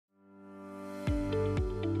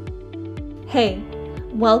Hey,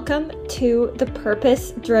 welcome to the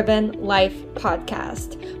Purpose Driven Life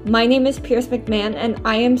podcast. My name is Pierce McMahon, and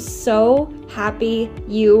I am so happy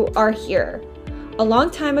you are here. A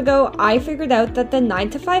long time ago, I figured out that the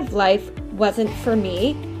 9-to-5 life wasn't for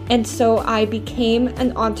me, and so I became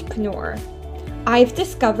an entrepreneur. I've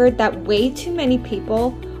discovered that way too many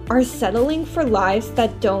people are settling for lives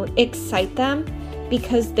that don't excite them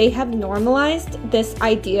because they have normalized this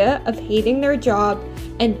idea of hating their job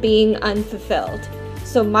and being unfulfilled.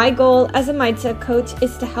 So my goal as a mindset coach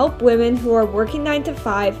is to help women who are working 9 to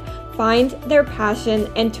 5 find their passion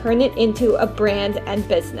and turn it into a brand and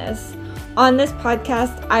business. On this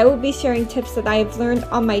podcast, I will be sharing tips that I have learned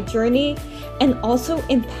on my journey and also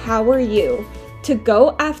empower you to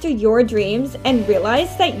go after your dreams and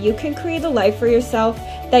realize that you can create a life for yourself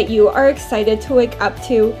that you are excited to wake up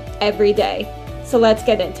to every day. So let's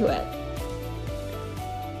get into it.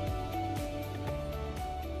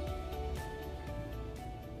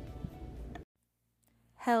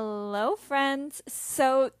 Hello, friends.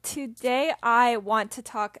 So today I want to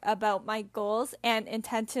talk about my goals and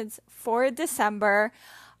intentions for December.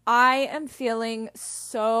 I am feeling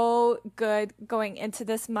so good going into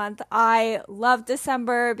this month. I love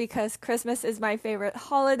December because Christmas is my favorite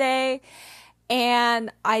holiday,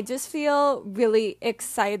 and I just feel really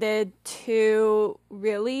excited to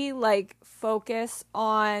really focus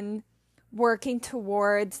on working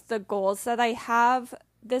towards the goals that I have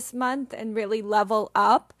this month and really level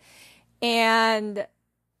up and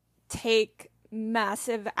take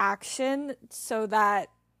massive action so that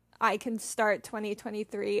I can start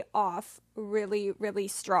 2023 off really, really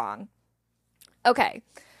strong. Okay,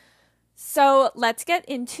 so let's get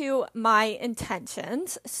into my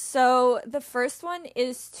intentions. So the first one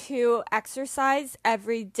is to exercise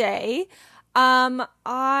every day.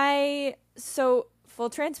 Full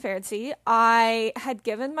transparency, I had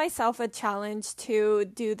given myself a challenge to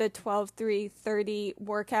do the 12-3-30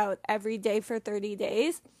 workout every day for 30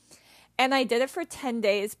 days. And I did it for 10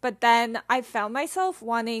 days, but then I found myself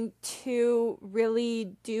wanting to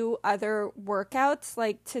really do other workouts,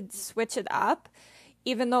 to switch it up,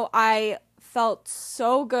 even though I felt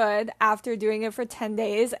so good after doing it for 10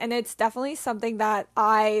 days. And it's definitely something that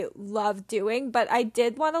I love doing, but I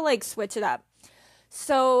did want to switch it up.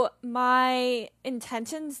 So my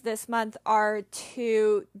intentions this month are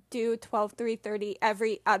to do 12-3-30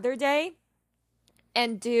 every other day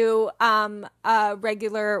and do a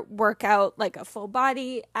regular workout, like a full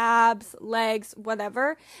body, abs, legs,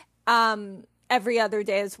 whatever, every other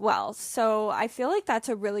day as well. So I feel like that's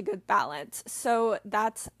a really good balance. So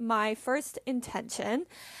that's my first intention.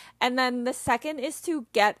 And then the second is to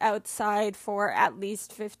get outside for at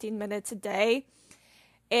least 15 minutes a day.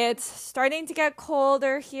 It's starting to get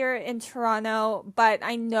colder here in Toronto, but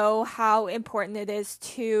I know how important it is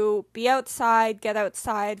to be outside, get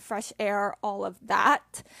outside, fresh air, all of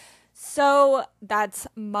that. So that's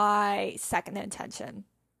my second intention.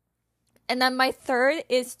 And then my third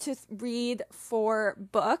is to read 4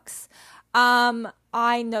 books.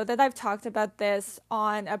 I know that I've talked about this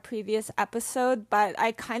on a previous episode, but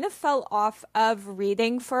I kind of fell off of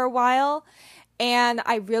reading for a while. And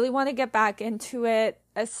I really want to get back into it,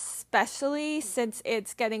 especially since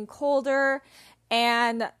it's getting colder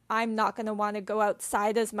and I'm not going to want to go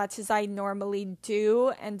outside as much as I normally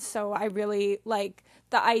do. And so I really like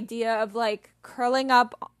the idea of curling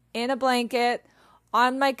up in a blanket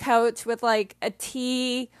on my couch with a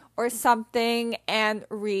tea or something and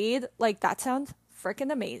read. That sounds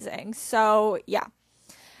freaking amazing. So yeah.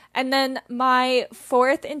 And then my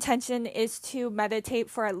fourth intention is to meditate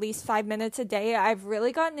for at least 5 minutes a day. I've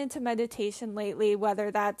really gotten into meditation lately,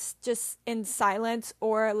 whether that's just in silence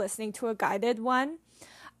or listening to a guided one.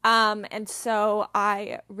 And so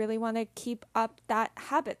I really want to keep up that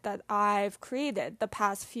habit that I've created the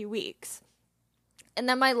past few weeks. And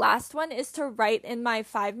then my last one is to write in my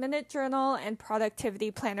 5-minute journal and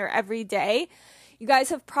productivity planner every day. You guys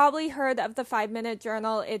have probably heard of the 5-minute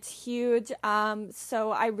journal. It's huge.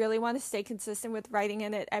 So I really want to stay consistent with writing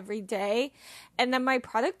in it every day. And then my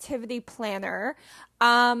productivity planner,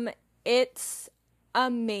 it's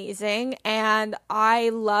amazing. And I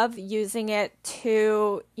love using it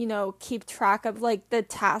to, keep track of the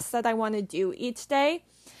tasks that I want to do each day.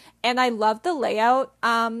 And I love the layout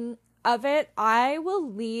of it. I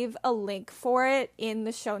will leave a link for it in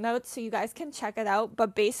the show notes so you guys can check it out.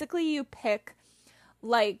 But basically you pick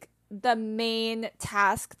the main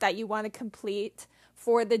task that you want to complete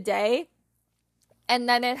for the day. And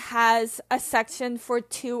then it has a section for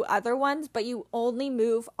 2 other ones, but you only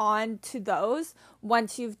move on to those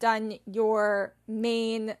once you've done your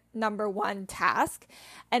main number 1 task.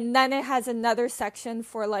 And then it has another section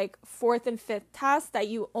for like 4th and 5th tasks that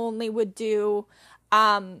you only would do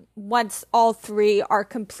once all 3 are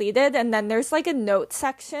completed. And then there's like a note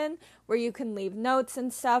section where you can leave notes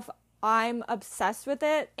and stuff. I'm obsessed with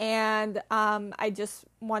it, and I just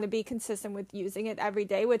want to be consistent with using it every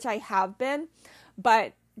day, which I have been,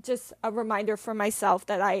 but just a reminder for myself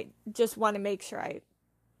that I just want to make sure I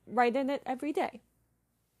write in it every day.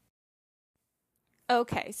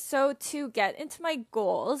 Okay, so to get into my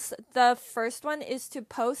goals, the first one is to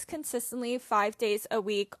post consistently 5 days a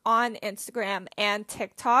week on Instagram and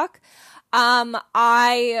TikTok.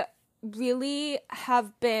 I really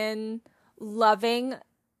have been loving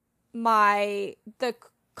the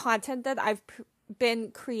content that I've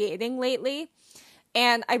been creating lately.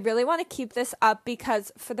 And I really want to keep this up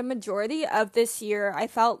because for the majority of this year, I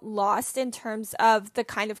felt lost in terms of the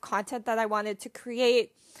kind of content that I wanted to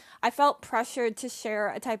create. I felt pressured to share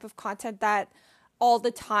a type of content that all the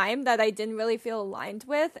time that I didn't really feel aligned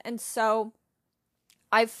with. And so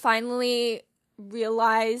I finally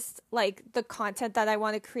realized like the content that I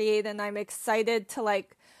want to create, and I'm excited to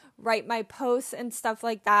like write my posts and stuff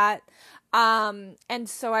like that. And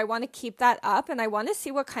so I want to keep that up, and I want to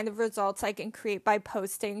see what kind of results I can create by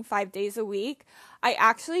posting 5 days a week. I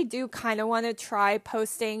actually do kind of want to try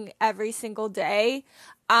posting every single day.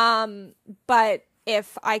 But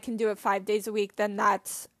if I can do it 5 days a week, then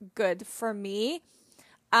that's good for me.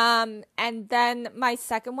 And then my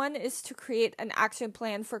second one is to create an action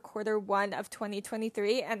plan for Q1 of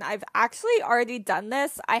 2023. And I've actually already done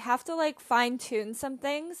this. I have to like fine tune some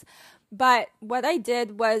things. But what I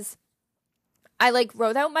did was I like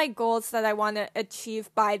wrote out my goals that I want to achieve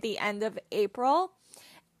by the end of April.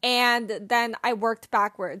 And then I worked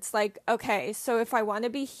backwards. Like, okay, so if I want to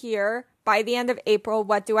be here by the end of April,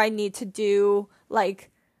 what do I need to do? Like,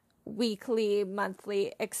 weekly,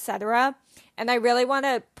 monthly, etc. And I really want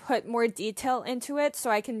to put more detail into it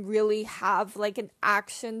so I can really have like an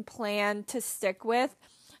action plan to stick with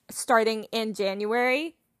starting in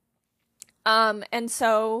January. And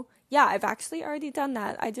so yeah, I've actually already done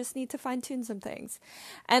that. I just need to fine tune some things.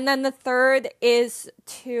 And then the third is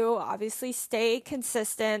to obviously stay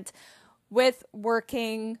consistent with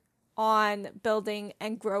working on building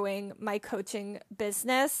and growing my coaching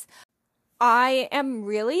business. I am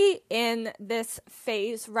really in this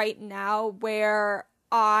phase right now where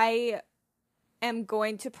I am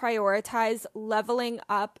going to prioritize leveling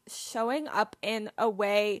up, showing up in a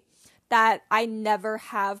way that I never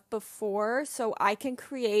have before, so I can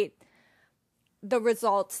create the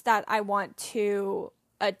results that I want to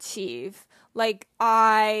achieve. Like,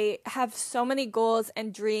 I have so many goals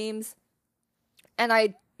and dreams, and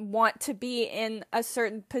I want to be in a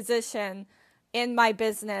certain position in my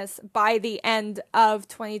business by the end of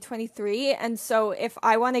 2023. And so if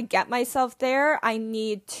I want to get myself there, I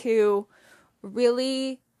need to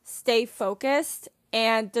really stay focused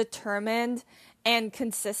and determined and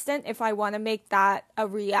consistent if I want to make that a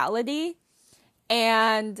reality.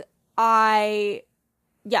 And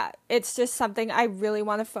it's just something I really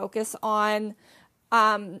want to focus on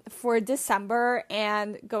for December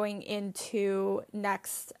and going into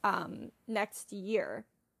next year.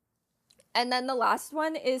 And then the last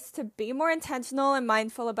one is to be more intentional and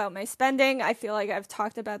mindful about my spending. I feel like I've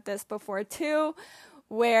talked about this before too,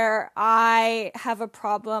 where I have a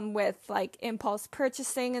problem with like impulse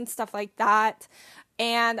purchasing and stuff like that.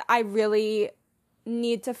 And I really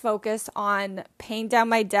need to focus on paying down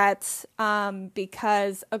my debts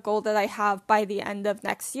because a goal that I have by the end of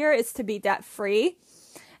next year is to be debt free.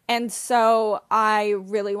 And so I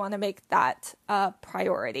really want to make that a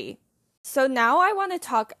priority. So now I want to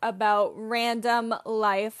talk about random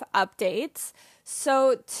life updates.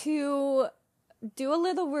 So to do a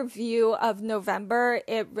little review of November,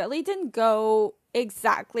 it really didn't go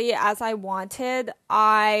exactly as I wanted.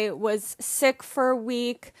 I was sick for a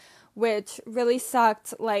week, which really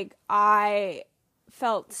sucked. Like, I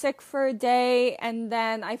felt sick for a day, and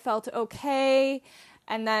then I felt okay,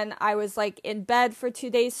 and then I was like in bed for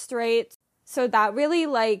 2 days straight. So that really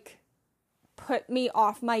like put me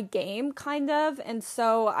off my game kind of, and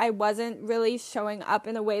so I wasn't really showing up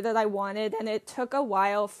in a way that I wanted, and it took a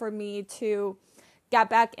while for me to get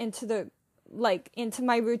back into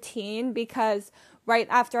my routine, because right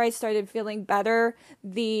after I started feeling better,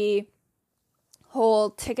 the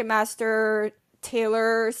whole Ticketmaster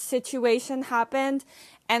Taylor situation happened,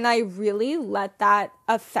 and I really let that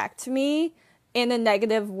affect me in a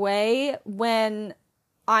negative way when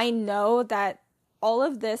I know that all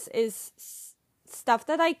of this is stuff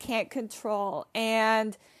that I can't control.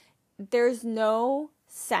 And there's no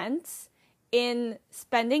sense in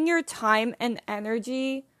spending your time and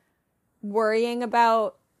energy worrying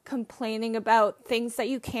about, complaining about things that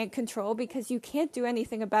you can't control, because you can't do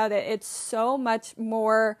anything about it. It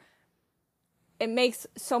makes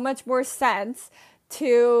so much more sense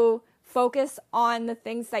to focus on the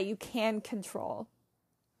things that you can control.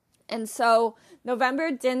 And so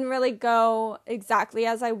November didn't really go exactly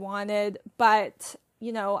as I wanted, but,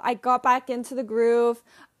 I got back into the groove.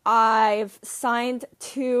 I've signed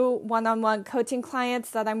 2 one-on-one coaching clients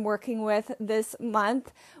that I'm working with this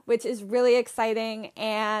month, which is really exciting.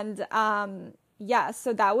 And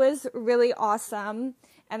so that was really awesome.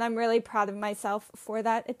 And I'm really proud of myself for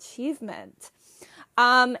that achievement.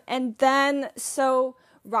 And then, so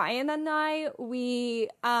Ryan and I, we,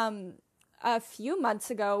 a few months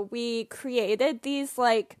ago, we created these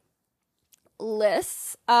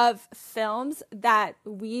lists of films that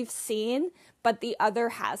we've seen but the other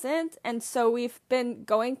hasn't, and so we've been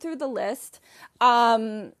going through the list.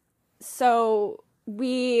 The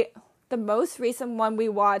most recent one we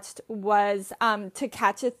watched was To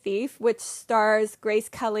Catch a Thief, which stars Grace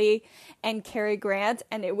Kelly and Cary Grant,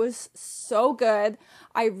 and it was so good.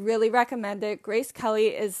 I really recommend it. Grace Kelly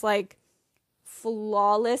is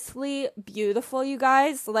flawlessly beautiful, you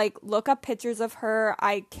guys. Look up pictures of her.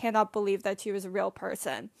 I cannot believe that she was a real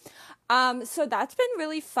person. So that's been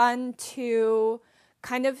really fun to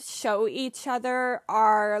kind of show each other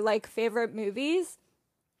our favorite movies.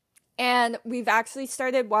 And we've actually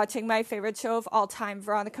started watching my favorite show of all time,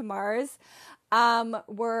 Veronica Mars.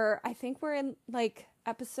 I think we're in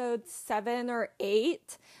episode 7 or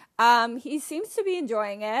 8. He seems to be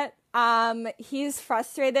enjoying it. He's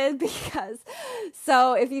frustrated because,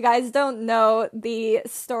 so if you guys don't know the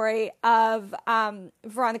story of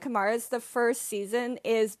Veronica Mars, the first season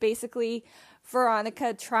is basically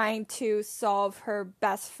Veronica trying to solve her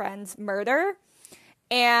best friend's murder.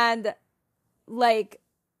 And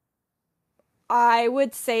I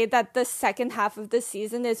would say that the second half of the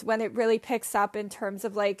season is when it really picks up in terms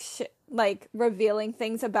of revealing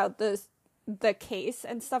things about the case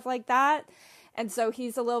and stuff like that. And so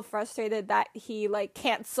he's a little frustrated that he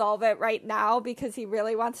can't solve it right now because he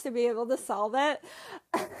really wants to be able to solve it.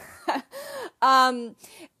 And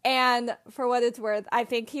for what it's worth, I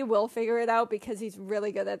think he will figure it out because he's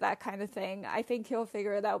really good at that kind of thing. I think he'll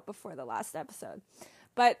figure it out before the last episode.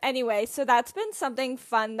 But anyway, so that's been something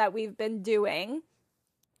fun that we've been doing.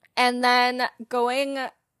 And then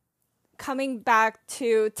coming back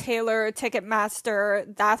to Taylor,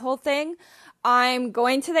 Ticketmaster, that whole thing, I'm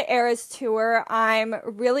going to the Eras Tour. I'm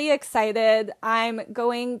really excited. I'm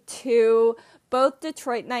going to both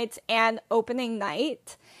Detroit nights and opening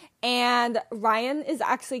night. And Ryan is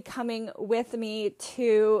actually coming with me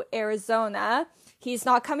to Arizona. He's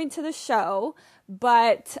not coming to the show,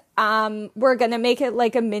 but we're going to make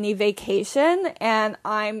it a mini vacation, and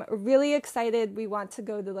I'm really excited. We want to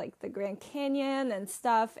go to the Grand Canyon and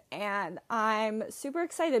stuff, and I'm super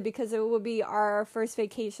excited because it will be our first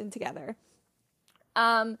vacation together.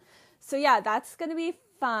 So yeah, that's going to be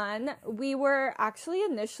fun. We were actually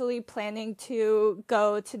initially planning to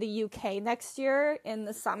go to the UK next year in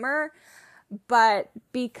the summer, but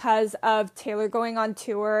because of Taylor going on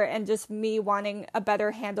tour and just me wanting a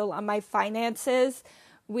better handle on my finances,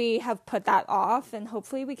 we have put that off, and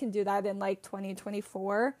hopefully we can do that in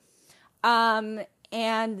 2024.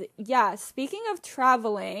 And yeah, speaking of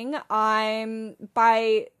traveling,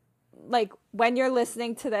 when you're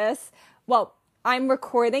listening to this, I'm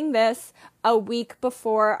recording this a week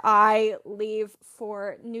before I leave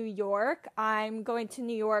for New York. I'm going to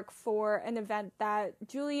New York for an event that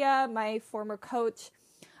Julia, my former coach,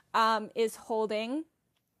 is holding.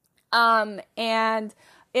 And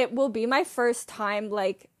it will be my first time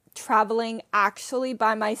traveling actually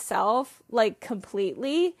by myself,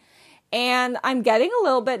 completely. And I'm getting a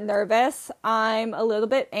little bit nervous. I'm a little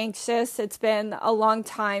bit anxious. It's been a long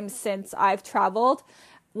time since I've traveled.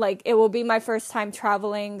 It will be my first time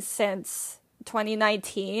traveling since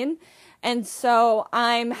 2019. And so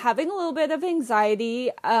I'm having a little bit of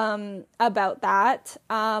anxiety about that.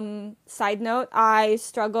 Side note, I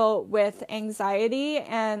struggle with anxiety,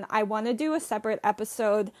 and I want to do a separate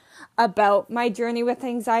episode about my journey with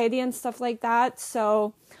anxiety and stuff like that.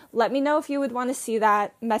 So let me know if you would want to see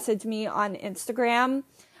that. Message me on Instagram.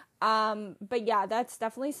 But yeah, that's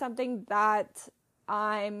definitely something that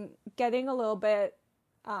I'm getting a little bit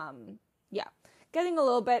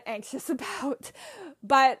anxious about,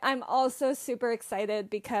 but I'm also super excited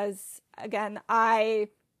because, again, I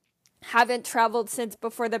haven't traveled since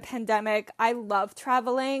before the pandemic. I love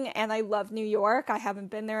traveling and I love New York. I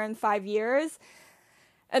haven't been there in 5 years.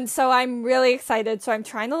 And so I'm really excited. So I'm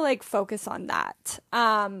trying to like focus on that.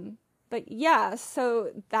 But yeah,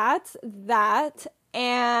 so that's that.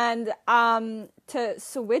 And to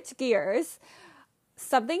switch gears,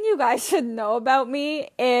 something you guys should know about me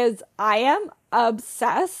is I am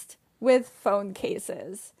obsessed with phone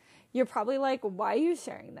cases. You're probably like, why are you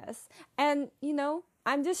sharing this? And,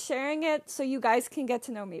 I'm just sharing it so you guys can get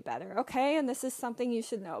to know me better, okay? And this is something you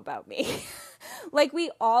should know about me. Like, we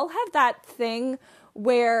all have that thing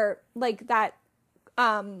where, like, that,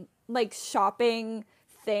 like, shopping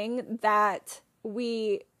thing that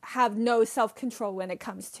we have no self-control when it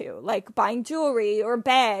comes to, like, buying jewelry or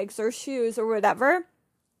bags or shoes or whatever,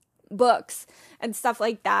 books and stuff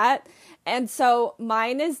like that. And so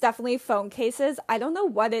mine is definitely phone cases. I don't know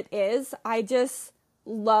what it is. I just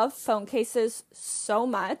love phone cases so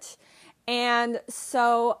much. And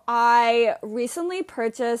so I recently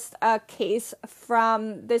purchased a case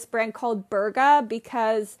from this brand called Berga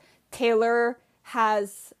because Taylor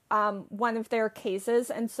has one of their cases.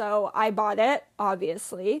 And so I bought it,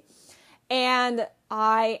 obviously. And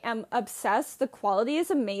I am obsessed. The quality is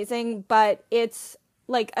amazing, but it's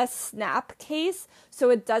like a snap case. So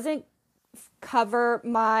it doesn't cover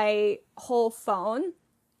my whole phone.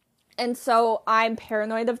 And so I'm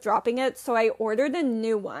paranoid of dropping it. So I ordered a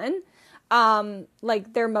new one,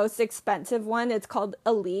 like their most expensive one. It's called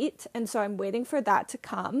Elite. And so I'm waiting for that to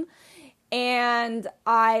come. And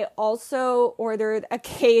I also ordered a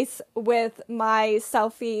case with my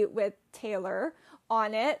selfie with Taylor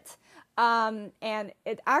on it. And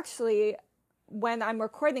it actually, when I'm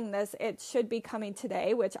recording this, it should be coming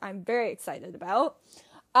today, which I'm very excited about.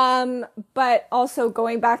 But also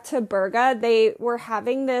going back to Berga, they were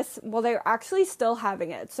having this, well, they're actually still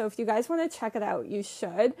having it. So if you guys want to check it out, you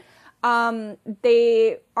should.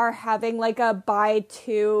 They are having like a buy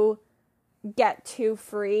two, get two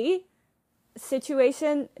free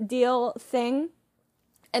situation deal thing.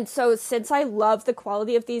 And so since I love the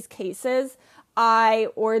quality of these cases, I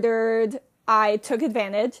took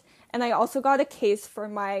advantage, and I also got a case for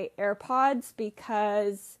my AirPods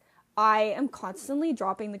because I am constantly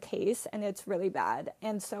dropping the case and it's really bad.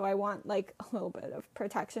 And so I want like a little bit of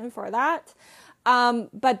protection for that.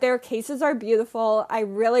 But their cases are beautiful. I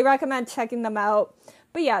really recommend checking them out.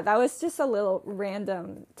 But yeah, that was just a little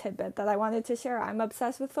random tidbit that I wanted to share. I'm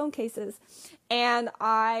obsessed with phone cases. And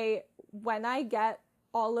when I get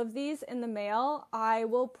all of these in the mail, I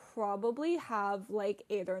will probably have like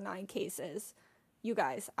 8 or 9 cases. You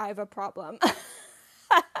guys, I have a problem.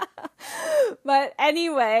 But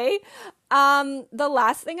anyway, the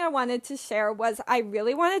last thing I wanted to share was I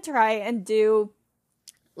really want to try and do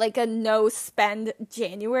like a no spend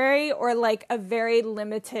January, or like a very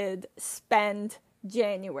limited spend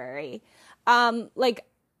January. Like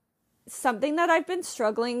something that I've been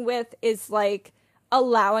struggling with is like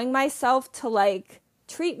allowing myself to like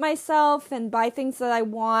treat myself and buy things that I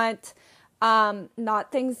want.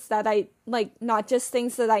 Not things that I like, not just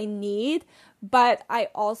things that I need, but I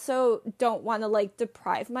also don't want to like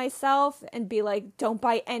deprive myself and be like, don't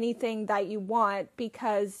buy anything that you want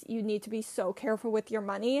because you need to be so careful with your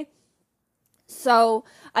money. So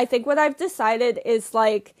I think what I've decided is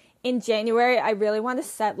like in January, I really want to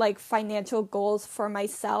set like financial goals for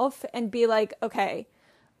myself and be like, okay,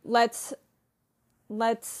 let's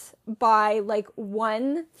buy like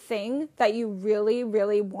one thing that you really,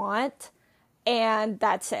 really want. And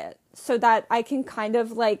that's it. So that I can kind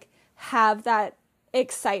of like have that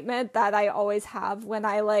excitement that I always have when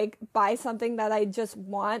I like buy something that I just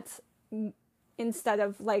want instead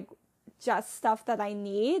of like just stuff that I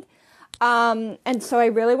need. And so I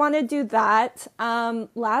really want to do that.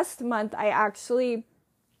 Last month I actually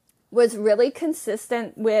was really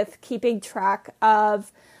consistent with keeping track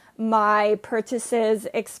of my purchases,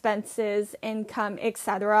 expenses, income,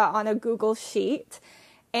 etc. on a Google Sheet,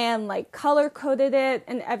 and like color coded it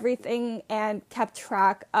and everything, and kept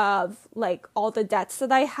track of like all the debts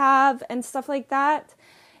that I have and stuff like that.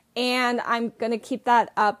 And I'm going to keep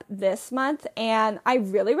that up this month. And I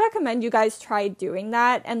really recommend you guys try doing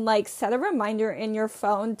that and like set a reminder in your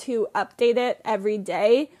phone to update it every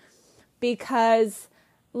day, because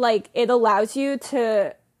like it allows you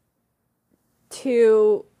to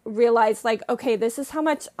realize like, okay, this is how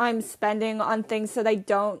much I'm spending on things that I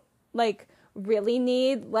don't like really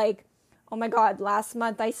need. Like, oh my God, last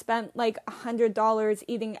month I spent like $100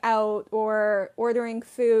 eating out or ordering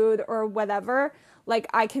food or whatever. Like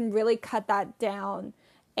I can really cut that down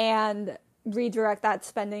and redirect that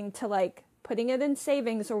spending to like putting it in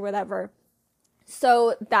savings or whatever.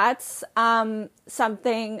 So that's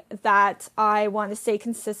something that I want to stay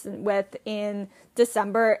consistent with in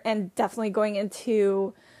December, and definitely going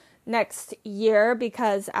into next year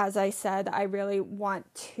because, as I said, I really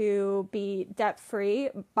want to be debt-free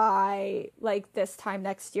by like this time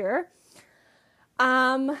next year.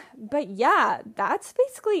 But yeah, that's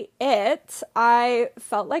basically it. I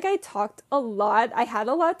felt like I talked a lot. I had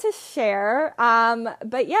a lot to share.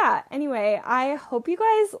 But yeah, anyway, I hope you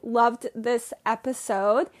guys loved this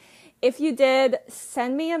episode. If you did,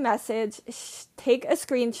 send me a message, take a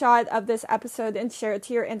screenshot of this episode and share it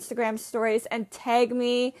to your Instagram stories and tag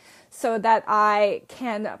me so that I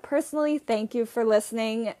can personally thank you for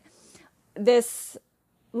listening.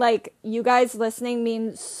 You guys listening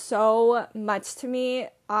means so much to me.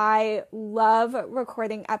 I love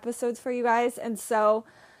recording episodes for you guys. And so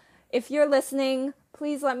if you're listening,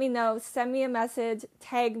 please let me know. Send me a message,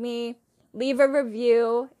 tag me, leave a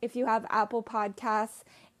review if you have Apple Podcasts.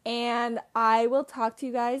 And I will talk to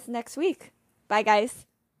you guys next week. Bye, guys.